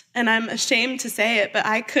reversed. And I'm ashamed to say it, but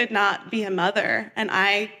I could not be a mother, and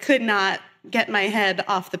I could not get my head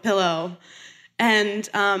off the pillow. And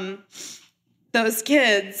those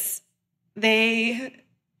kids, they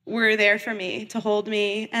were there for me, to hold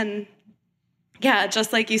me. And yeah,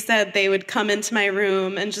 just like you said, they would come into my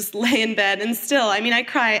room and just lay in bed. And still, I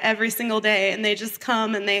cry every single day, and they just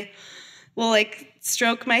come and they will like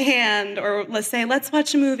stroke my hand, or let's say, let's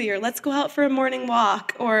watch a movie, or let's go out for a morning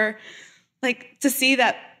walk, or like to see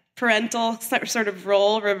that parental sort of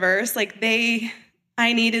role reverse. Like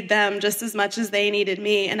I needed them just as much as they needed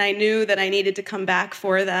me, and I knew that I needed to come back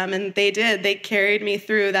for them, and they did. They carried me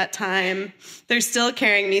through that time. They're still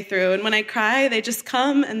carrying me through, and when I cry, they just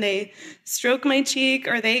come and they stroke my cheek,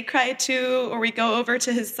 or they cry too, or we go over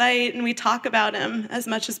to his site and we talk about him as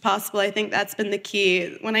much as possible. I think that's been the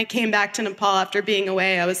key. When I came back to Nepal after being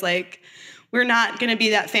away, I was like, we're not going to be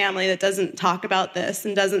that family that doesn't talk about this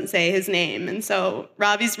and doesn't say his name. And so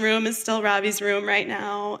Ravi's room is still Ravi's room right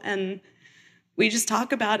now, and we just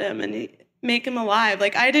talk about him and make him alive.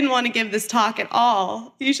 Like, I didn't want to give this talk at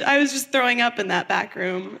all. I was just throwing up in that back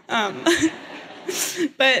room.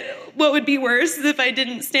 But what would be worse is if I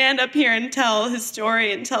didn't stand up here and tell his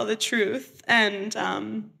story and tell the truth. And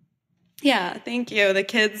yeah, thank you. The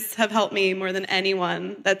kids have helped me more than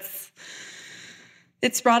anyone.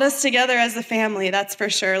 It's brought us together as a family, that's for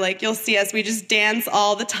sure. Like, you'll see us, we just dance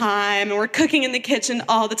all the time, and we're cooking in the kitchen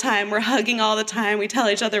all the time, we're hugging all the time, we tell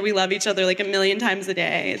each other we love each other like 1 million times a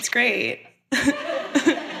day. It's great.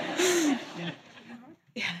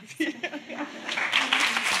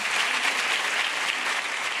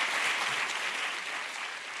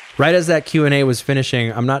 Right as that Q&A was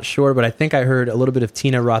finishing, I'm not sure, but I think I heard a little bit of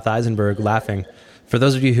Tina Roth-Eisenberg laughing. For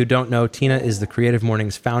those of you who don't know, Tina is the Creative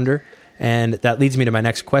Mornings founder. And that leads me to my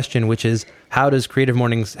next question, which is, how does Creative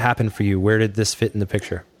Mornings happen for you? Where did this fit in the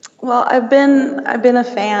picture? Well, I've been a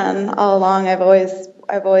fan all along. I've always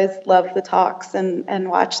loved the talks and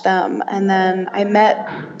watched them. And then I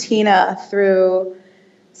met Tina through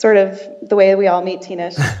sort of the way we all meet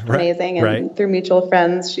Tina. She's amazing. And through mutual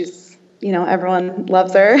friends, she's, everyone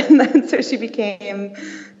loves her. And then so she became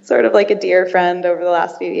sort of like a dear friend over the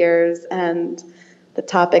last few years. And the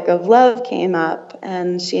topic of love came up,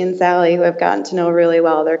 and she and Sally, who I've gotten to know really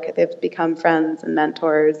well, they've become friends and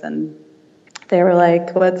mentors, and they were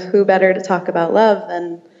like, who better to talk about love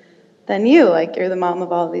than you? Like, you're the mom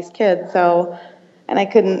of all of these kids. So, and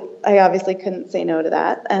I obviously couldn't say no to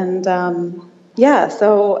that. And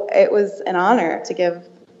so it was an honor to give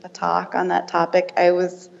a talk on that topic. I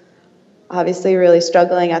was obviously really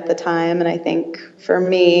struggling at the time, and I think for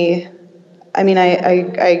me, I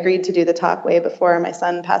agreed to do the talk way before my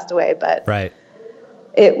son passed away, but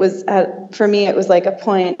it was, for me, it was like a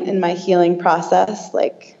point in my healing process,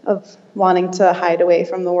 like of wanting to hide away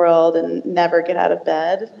from the world and never get out of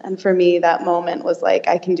bed. And for me, that moment was like,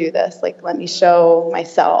 I can do this. Like, let me show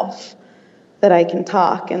myself that I can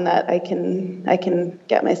talk and that I can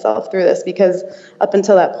get myself through this, because up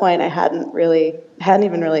until that point, I hadn't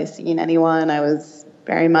even really seen anyone. I was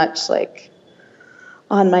very much like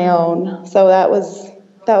on my own. So that was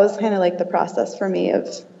kind of like the process for me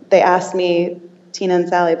they asked me, Tina and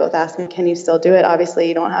Sally both asked me, can you still do it? Obviously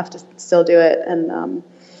you don't have to still do it. And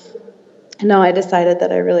no, I decided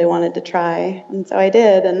that I really wanted to try. And so I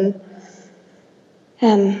did.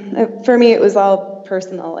 And for me, it was all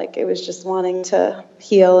personal. Like, it was just wanting to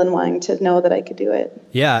heal and wanting to know that I could do it.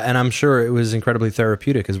 Yeah. And I'm sure it was incredibly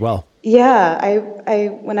therapeutic as well. Yeah. I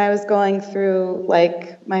when I was going through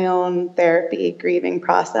like my own therapy grieving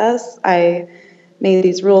process, I made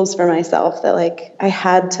these rules for myself that like I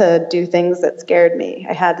had to do things that scared me.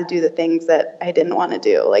 I had to do the things that I didn't want to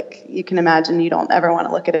do. Like, you can imagine, you don't ever want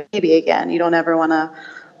to look at a baby again. You don't ever want to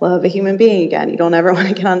love a human being again. You don't ever want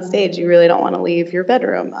to get on stage. You really don't want to leave your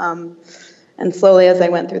bedroom. And slowly as I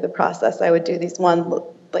went through the process, I would do these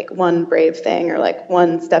one brave thing, or like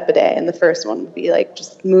one step a day. And the first one would be like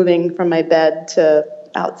just moving from my bed to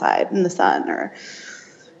outside in the sun,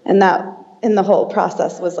 and that in the whole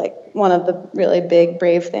process was like one of the really big,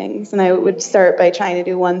 brave things. And I would start by trying to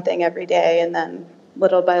do one thing every day, and then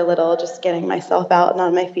little by little, just getting myself out and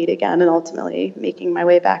on my feet again, and ultimately making my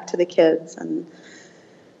way back to the kids. And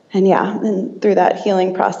through that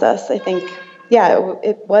healing process, I think,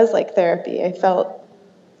 it was like therapy. I've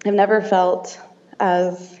never felt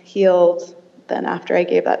as healed than after I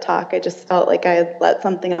gave that talk. I just felt like I had let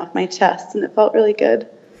something off my chest, and it felt really good.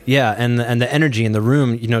 Yeah, and the energy in the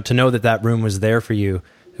room, to know that room was there for you,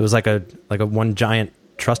 it was like a one giant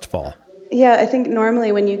trust fall. Yeah, I think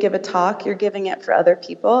normally when you give a talk, you're giving it for other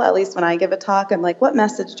people. At least when I give a talk, I'm like, what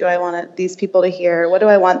message do I want these people to hear? What do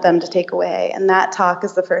I want them to take away? And that talk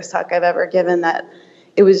is the first talk I've ever given that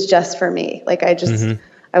it was just for me. Like,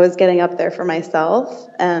 I was getting up there for myself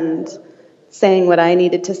and saying what I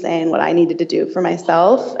needed to say and what I needed to do for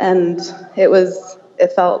myself. And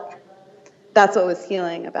it felt, that's what was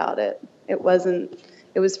healing about it. It was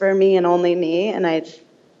for me and only me. And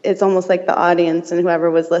it's almost like the audience and whoever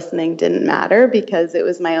was listening didn't matter because it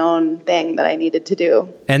was my own thing that I needed to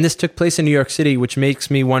do. And this took place in New York City, which makes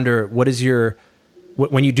me wonder,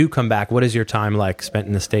 when you do come back, what is your time like spent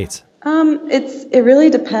in the States? It really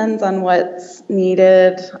depends on what's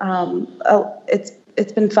needed.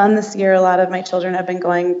 It's been fun this year. A lot of my children have been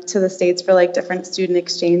going to the States for like different student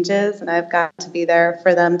exchanges, and I've got to be there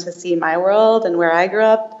for them to see my world and where I grew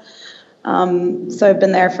up. So I've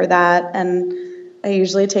been there for that, and I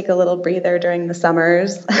usually take a little breather during the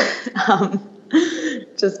summers,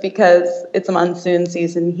 just because it's a monsoon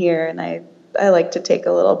season here, and I like to take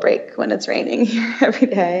a little break when it's raining here every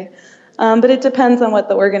day. But it depends on what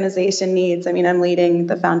the organization needs. I mean, I'm leading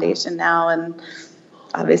the foundation now, and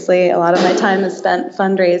obviously a lot of my time is spent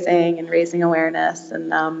fundraising and raising awareness,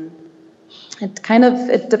 and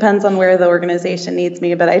it depends on where the organization needs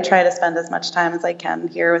me, but I try to spend as much time as I can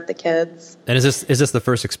here with the kids. And is this the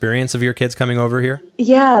first experience of your kids coming over here?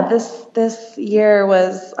 Yeah, this year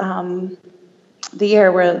was the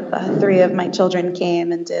year where 3 of my children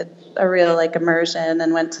came and did a real immersion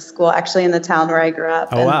and went to school actually in the town where I grew up.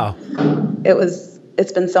 Oh, wow.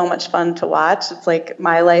 It's been so much fun to watch. It's like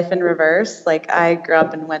my life in reverse. Like I grew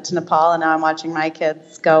up and went to Nepal, and now I'm watching my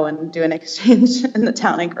kids go and do an exchange in the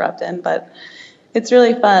town I grew up in. But it's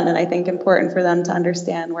really fun, and I think important for them to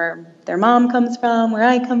understand where their mom comes from, where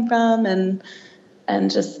I come from, and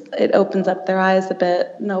just it opens up their eyes a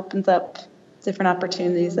bit and opens up different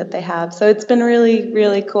opportunities that they have. So it's been really,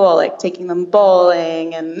 really cool, like taking them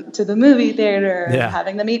bowling and to the movie theater, and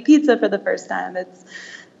having them eat pizza for the first time. It's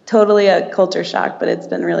totally a culture shock, but it's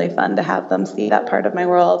been really fun to have them see that part of my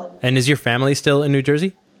world. And is your family still in New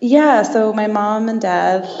Jersey? Yeah, so my mom and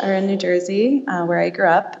dad are in New Jersey, where I grew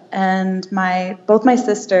up, and both my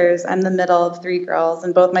sisters, I'm the middle of 3 girls,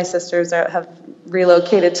 and both my sisters have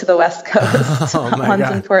relocated to the West Coast. One's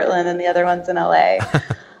in Portland and the other one's in LA.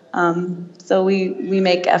 So we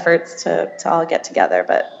make efforts to all get together,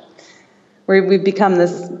 but we've become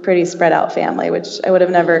this pretty spread out family, which I would have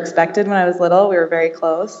never expected when I was little. We were very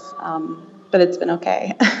close, but it's been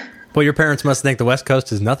okay. Well, your parents must think the West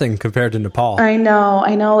Coast is nothing compared to Nepal. I know.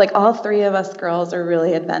 Like all 3 of us girls are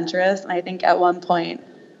really adventurous. And I think at one point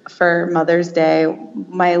for Mother's Day,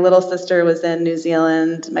 my little sister was in New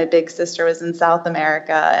Zealand, my big sister was in South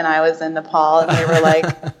America, and I was in Nepal. And they were like,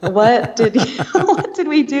 what did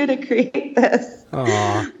we do to create this?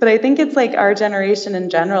 Aww. But I think it's like our generation in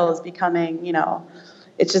general is becoming,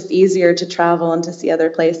 it's just easier to travel and to see other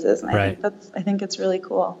places. And I think it's really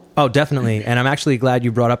cool. Oh, definitely. And I'm actually glad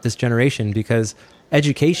you brought up this generation, because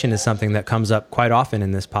education is something that comes up quite often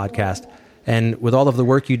in this podcast. And with all of the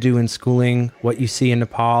work you do in schooling, what you see in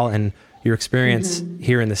Nepal, and your experience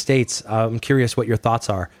here in the States, I'm curious what your thoughts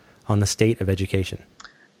are on the state of education.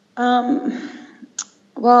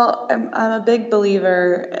 Well, I'm a big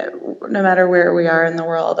believer, no matter where we are in the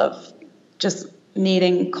world, of just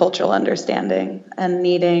needing cultural understanding and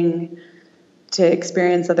needing to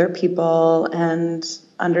experience other people and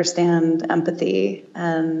understand empathy.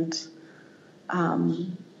 And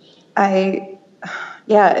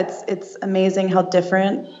it's amazing how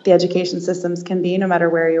different the education systems can be no matter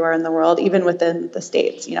where you are in the world, even within the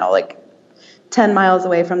States. 10 miles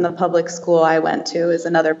away from the public school I went to is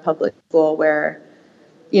another public school where,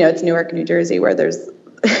 it's Newark, New Jersey, where there's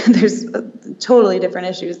totally different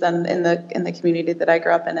issues than in the community that I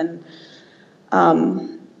grew up in. And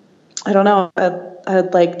I don't know,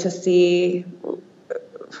 I'd like to see,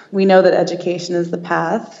 we know that education is the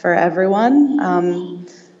path for everyone,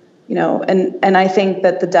 and I think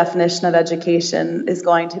that the definition of education is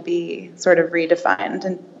going to be sort of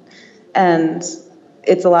redefined, and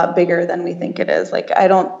it's a lot bigger than we think it is. Like, I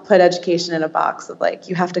don't put education in a box of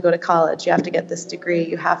you have to go to college, you have to get this degree,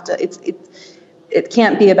 you have to, it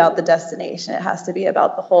can't be about the destination. It has to be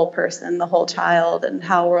about the whole person, the whole child, and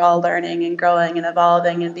how we're all learning and growing and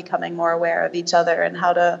evolving and becoming more aware of each other, and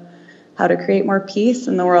how to create more peace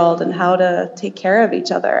in the world, and how to take care of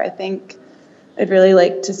each other. I think I'd really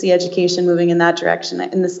like to see education moving in that direction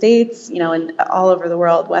in the States, and all over the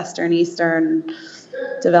world, Western, Eastern,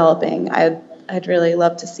 developing. I'd really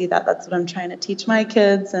love to see that. That's what I'm trying to teach my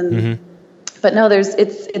kids. And but no,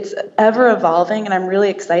 it's ever evolving, and I'm really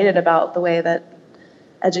excited about the way that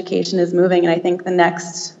education is moving. And I think the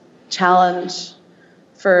next challenge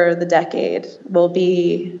for the decade will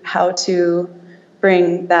be how to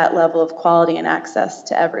bring that level of quality and access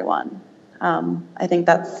to everyone. I think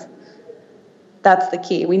that's the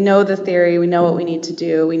key. We know the theory, we know what we need to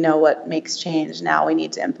do, we know what makes change. Now we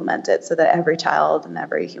need to implement it so that every child and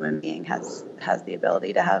every human being has the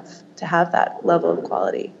ability to have that level of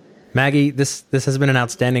quality. Maggie, this has been an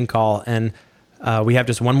outstanding call, and we have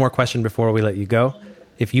just one more question before we let you go.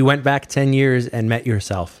 If you went back 10 years and met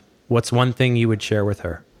yourself, what's one thing you would share with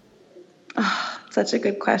her? Such a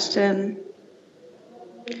good question.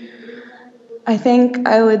 I think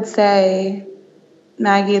I would say,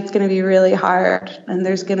 Maggie, it's going to be really hard, and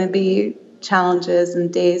there's going to be challenges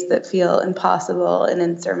and days that feel impossible and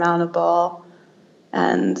insurmountable,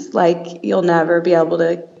 and like you'll never be able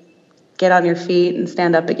to get on your feet and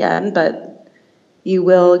stand up again, but you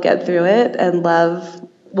will get through it, and love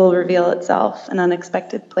will reveal itself in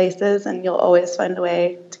unexpected places, and you'll always find a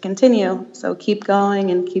way to continue. So keep going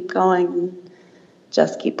and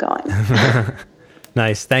just keep going.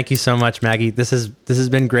 Nice. Thank you so much, Maggie. This has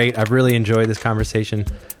been great. I've really enjoyed this conversation,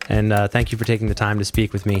 and thank you for taking the time to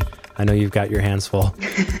speak with me. I know you've got your hands full.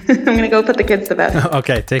 I'm going to go put the kids to bed.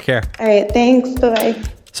 Okay, take care. All right, thanks. Bye-bye.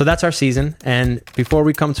 So that's our season, and before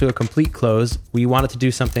we come to a complete close, we wanted to do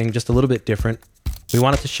something just a little bit different. We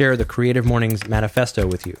wanted to share the Creative Mornings Manifesto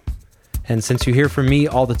with you. And since you hear from me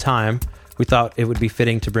all the time, we thought it would be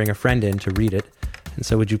fitting to bring a friend in to read it. And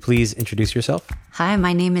so would you please introduce yourself? Hi,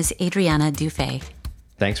 my name is Adriana Dufay.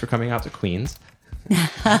 Thanks for coming out to Queens.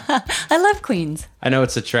 I love Queens. I know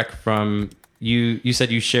it's a trek from you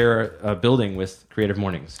said you share a building with Creative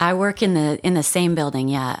Mornings. I work in the same building,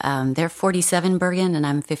 yeah. They're 47 Bergen and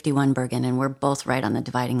I'm 51 Bergen, and we're both right on the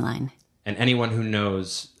dividing line. And anyone who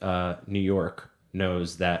knows New York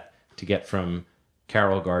knows that to get from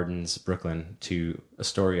Carroll Gardens, Brooklyn, to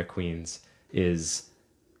Astoria, Queens is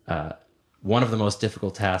one of the most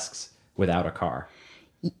difficult tasks without a car.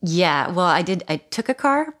 Yeah, well, I took a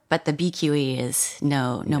car, but the BQE is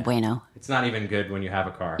no bueno. It's not even good when you have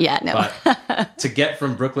a car. Yeah, no. But to get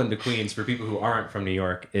from Brooklyn to Queens, for people who aren't from New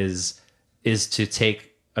York, is to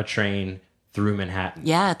take a train through Manhattan.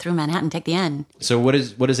 Yeah, through Manhattan, take the N. So what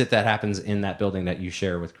is it that happens in that building that you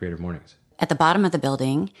share with Creative Mornings? At the bottom of the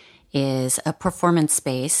building is a performance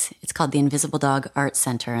space. It's called the Invisible Dog Art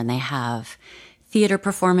Center, and they have theater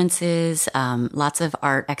performances, lots of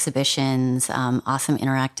art exhibitions, awesome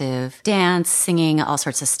interactive dance, singing, all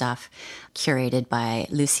sorts of stuff, curated by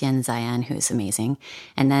Lucien Zayan, who's amazing.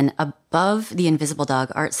 And then above the Invisible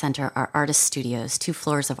Dog Art Center are artist studios, 2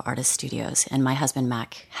 floors of artist studios. And my husband,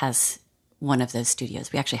 Mac, has one of those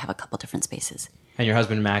studios. We actually have a couple different spaces. And your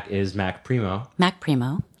husband, Mac, is Mac Primo. Mac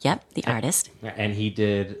Primo, yep, the artist. And he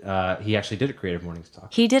actually did a Creative Mornings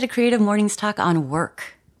talk. He did a Creative Mornings talk on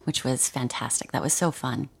work, which was fantastic. That was so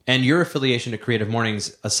fun. And your affiliation to Creative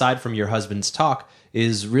Mornings, aside from your husband's talk,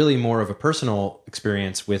 is really more of a personal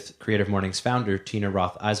experience with Creative Mornings founder Tina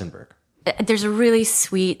Roth Eisenberg. There's a really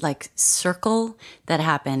sweet circle that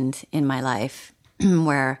happened in my life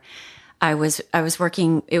where I was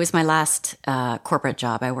working. It was my last corporate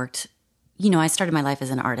job. I worked, I started my life as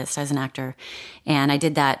an artist, as an actor, and I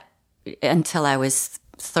did that until I was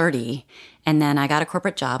 30. And then I got a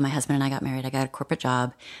corporate job. My husband and I got married. I got a corporate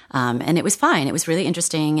job. And it was fine. It was really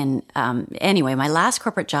interesting. And anyway, my last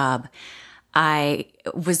corporate job, I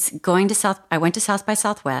went to South by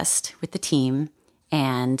Southwest with the team.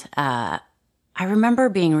 And I remember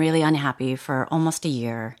being really unhappy for almost a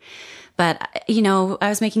year. But, I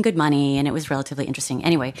was making good money and it was relatively interesting.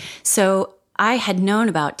 Anyway, so I had known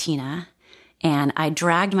about Tina, and I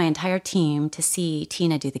dragged my entire team to see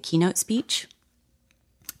Tina do the keynote speech.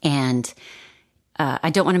 And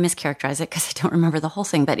I don't want to mischaracterize it because I don't remember the whole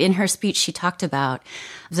thing, but in her speech, she talked about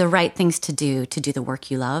the right things to do the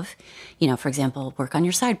work you love. For example, work on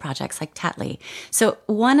your side projects like Tattly. So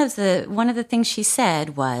one of the things she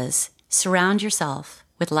said was surround yourself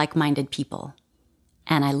with like-minded people.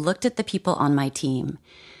 And I looked at the people on my team,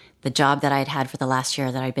 the job that I'd had for the last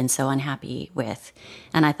year that I'd been so unhappy with.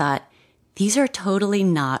 And I thought, these are totally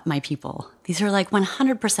not my people. These are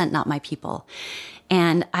 100% not my people.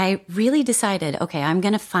 And I really decided, okay, I'm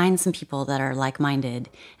going to find some people that are like-minded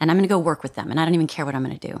and I'm going to go work with them. And I don't even care what I'm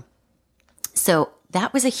going to do. So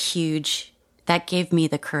that gave me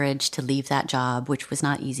the courage to leave that job, which was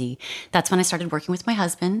not easy. That's when I started working with my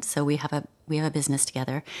husband. So we have a business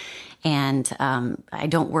together, and I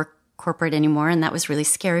don't work corporate anymore. And that was really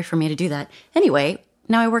scary for me to do that. Anyway,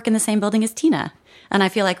 now I work in the same building as Tina, and I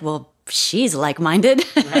feel like, well, she's like-minded.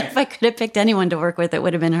 Right. If I could have picked anyone to work with, it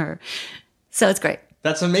would have been her. So it's great.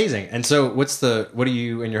 That's amazing. And so what do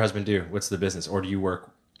you and your husband do? What's the business? Or do you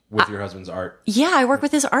work with your husband's art? Yeah, I work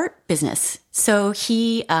with his art business. So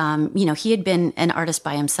he had been an artist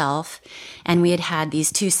by himself, and we had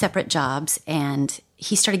these 2 separate jobs, and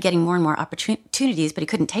he started getting more and more opportunities, but he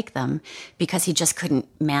couldn't take them because he just couldn't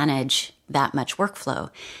manage that much workflow.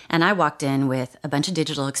 And I walked in with a bunch of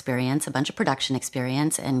digital experience, a bunch of production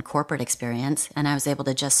experience, and corporate experience, and I was able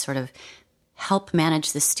to just sort of help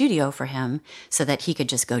manage the studio for him so that he could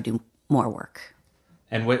just go do more work.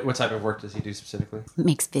 And what type of work does he do specifically? He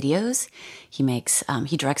makes videos.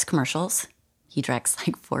 He directs commercials. He directs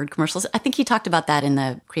like Ford commercials. I think he talked about that in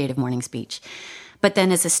the Creative Morning speech. But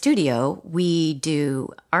then as a studio, we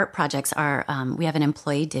do art projects. We have an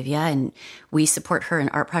employee, Divya, and we support her in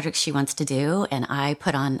art projects she wants to do. And I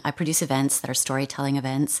produce events that are storytelling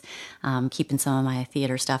events, keeping some of my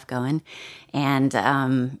theater stuff going.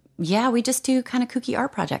 And we just do kind of kooky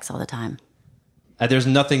art projects all the time. There's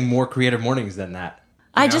nothing more Creative Mornings than that.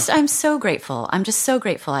 I'm so grateful. I'm just so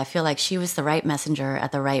grateful. I feel like she was the right messenger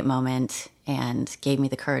at the right moment and gave me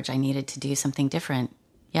the courage I needed to do something different.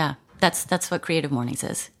 Yeah, that's what Creative Mornings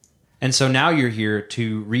is. And so now you're here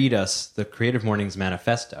to read us the Creative Mornings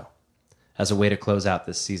Manifesto as a way to close out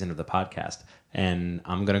this season of the podcast. And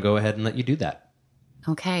I'm going to go ahead and let you do that.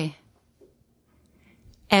 Okay.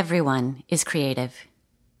 Everyone is creative.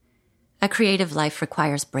 A creative life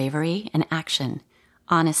requires bravery and action,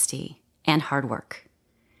 honesty, and hard work.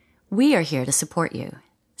 We are here to support you,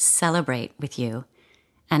 celebrate with you,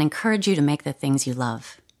 and encourage you to make the things you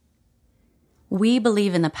love. We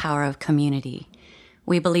believe in the power of community.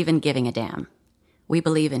 We believe in giving a damn. We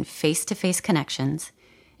believe in face-to-face connections,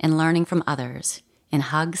 in learning from others, in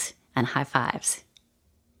hugs and high fives.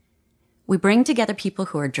 We bring together people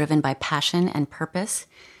who are driven by passion and purpose,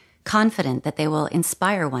 confident that they will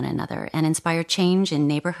inspire one another and inspire change in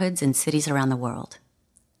neighborhoods and cities around the world.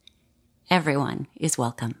 Everyone is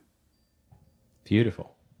welcome.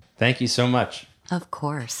 Beautiful. Thank you so much. Of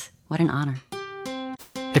course. What an honor.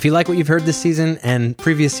 If you like what you've heard this season and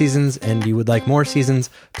previous seasons and you would like more seasons,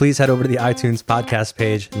 please head over to the iTunes podcast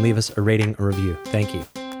page and leave us a rating or review. Thank you.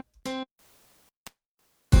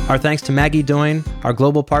 Our thanks to Maggie Doyne, our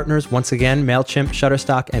global partners, once again, MailChimp,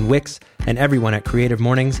 Shutterstock, and Wix, and everyone at Creative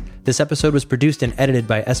Mornings. This episode was produced and edited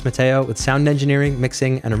by S. Mateo with sound engineering,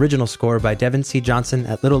 mixing, and original score by Devin C. Johnson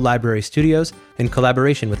at Little Library Studios in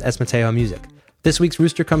collaboration with S. Mateo Music. This week's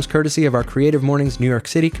Rooster comes courtesy of our Creative Mornings New York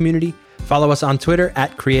City community. Follow us on Twitter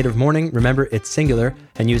at Creative Morning. Remember, it's singular,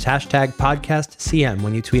 and use hashtag PodcastCM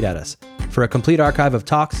when you tweet at us. For a complete archive of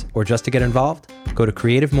talks or just to get involved, go to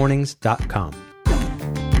creativemornings.com.